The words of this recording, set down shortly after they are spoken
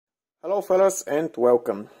Hello fellas and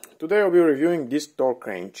welcome. Today I'll be reviewing this torque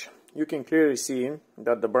wrench. You can clearly see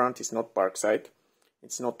that the brand is not Parkside,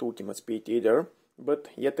 it's not Ultimate Speed either, but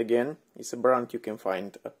yet again it's a brand you can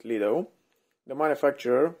find at Lidl. The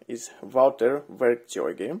manufacturer is Walter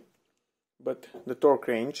Werkzeuge, but the torque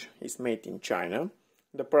wrench is made in China.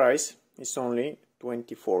 The price is only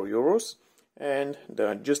 24 euros and the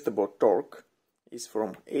adjustable torque is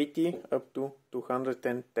from 80 up to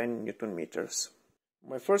 210 Newton meters.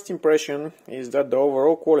 My first impression is that the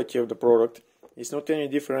overall quality of the product is not any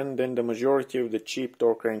different than the majority of the cheap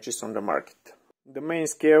torque wrenches on the market. The main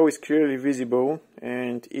scale is clearly visible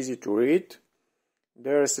and easy to read.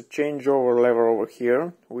 There is a changeover lever over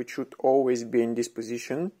here, which should always be in this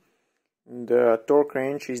position. The torque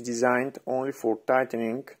wrench is designed only for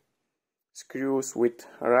tightening screws with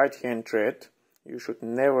a right hand thread. You should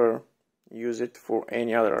never use it for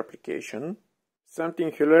any other application.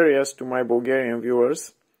 Something hilarious to my Bulgarian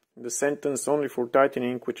viewers, the sentence "only for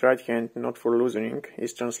tightening with right hand, not for loosening"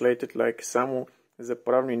 is translated like "само за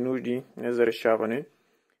правни нужди, не за решаване."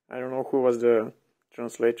 I don't know who was the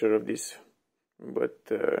translator of this,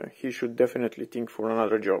 but he should definitely think for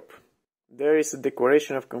another job. There is a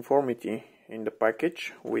declaration of conformity in the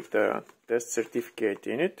package with a test certificate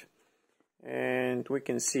in it, and we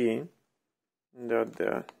can see that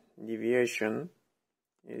the deviation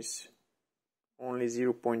is only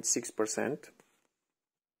 0.6%.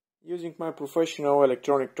 Using my professional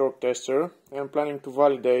electronic torque tester, I am planning to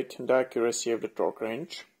validate the accuracy of the torque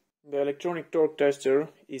wrench. The electronic torque tester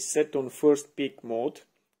is set on first peak mode,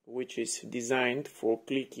 which is designed for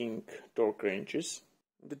clicking torque wrenches.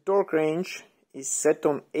 The torque wrench is set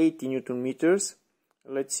on 80 Newton meters.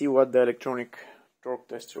 Let's see what the electronic torque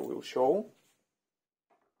tester will show.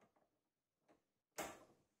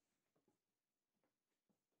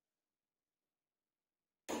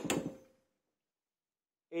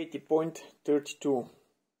 80.32.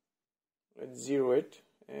 Let's zero it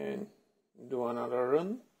and do another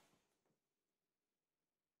run.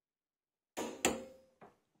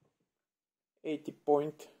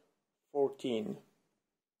 .14.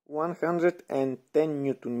 110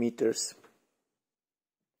 Newton meters.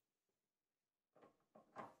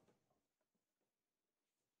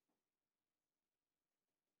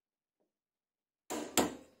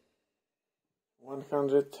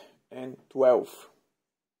 $112.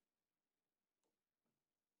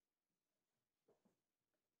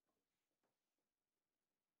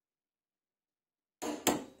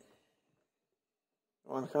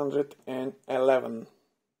 111.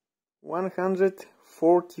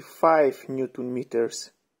 145 Newton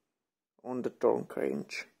meters on the torque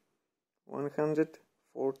wrench.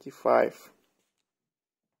 145.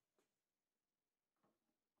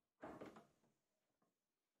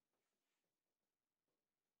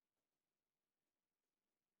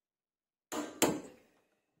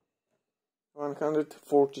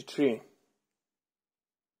 143.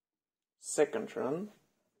 Second run.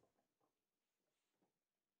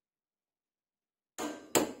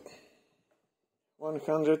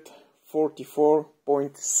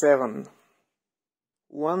 144.7.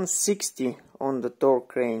 160 on the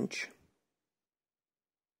torque wrench.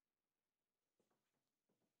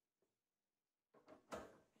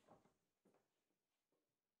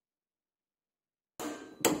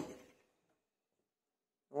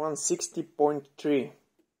 160.3.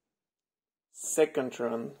 Second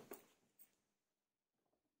run.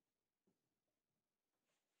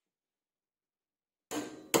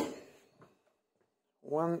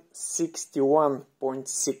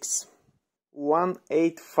 161.6.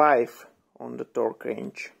 185 on the torque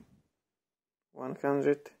wrench.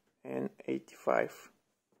 185.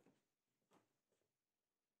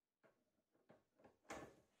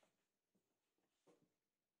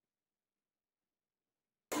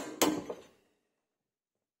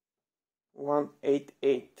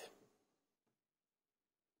 188.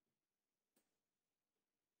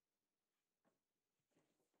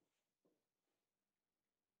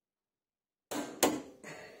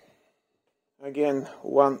 Again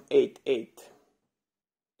 188.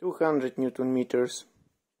 200 Newton meters.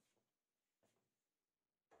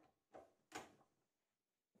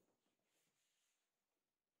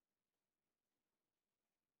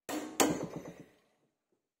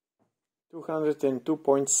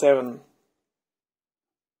 202.7.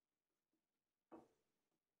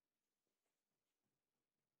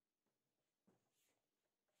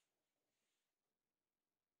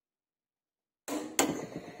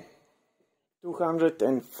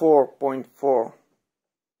 204.4.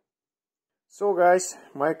 So guys,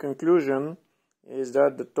 my conclusion is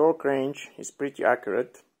that the torque range is pretty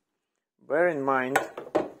accurate. Bear in mind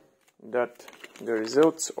that the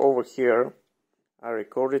results over here are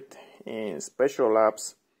recorded in special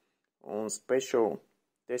labs on special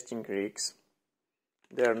testing rigs.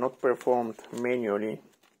 They are not performed manually,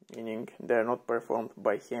 meaning they are not performed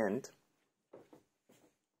by hand.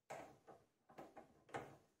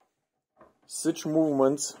 Such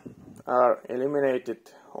movements are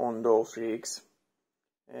eliminated on those rigs,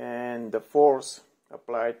 and the force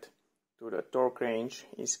applied to the torque range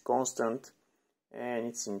is constant, and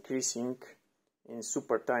it's increasing in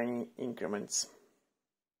super tiny increments.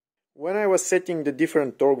 When I was setting the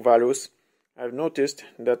different torque values, I've noticed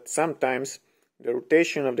that sometimes the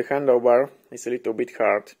rotation of the handlebar is a little bit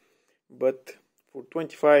hard, but for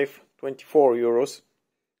 24 euros,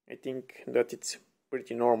 I think that it's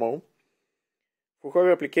pretty normal. For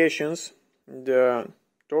heavy applications, the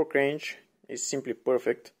torque range is simply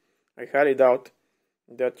perfect. I highly doubt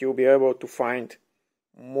that you'll be able to find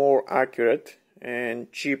more accurate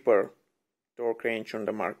and cheaper torque range on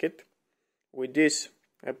the market. With this,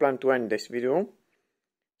 I plan to end this video.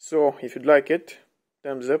 So if you'd like it,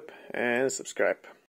 thumbs up and subscribe.